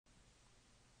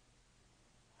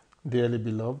Dearly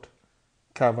beloved,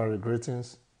 Calvary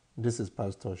greetings. This is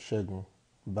Pastor Shegun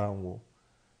Banwo.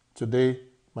 Today,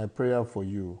 my prayer for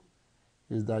you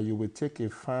is that you will take a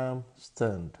firm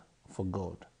stand for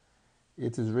God.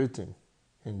 It is written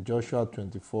in Joshua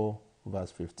 24,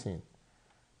 verse 15,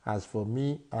 "As for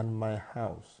me and my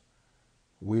house,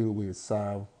 we will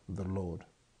serve the Lord."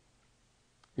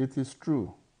 It is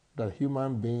true that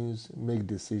human beings make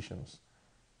decisions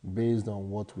based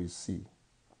on what we see,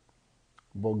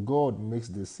 but God makes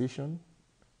decisions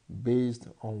based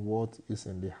on what is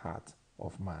in the heart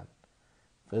of man.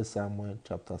 1 Samuel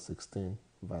chapter 16,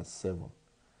 verse 7.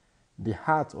 The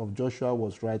heart of Joshua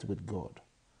was right with God.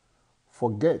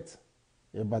 Forget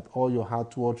about all your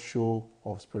outward show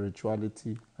of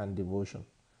spirituality and devotion.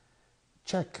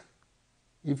 Check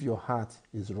if your heart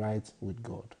is right with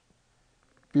God.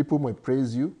 People may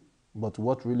praise you, but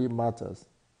what really matters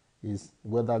is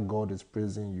whether God is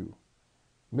praising you.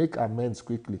 Make amends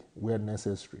quickly where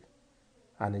necessary,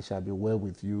 and it shall be well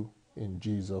with you in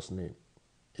Jesus' name.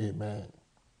 Amen.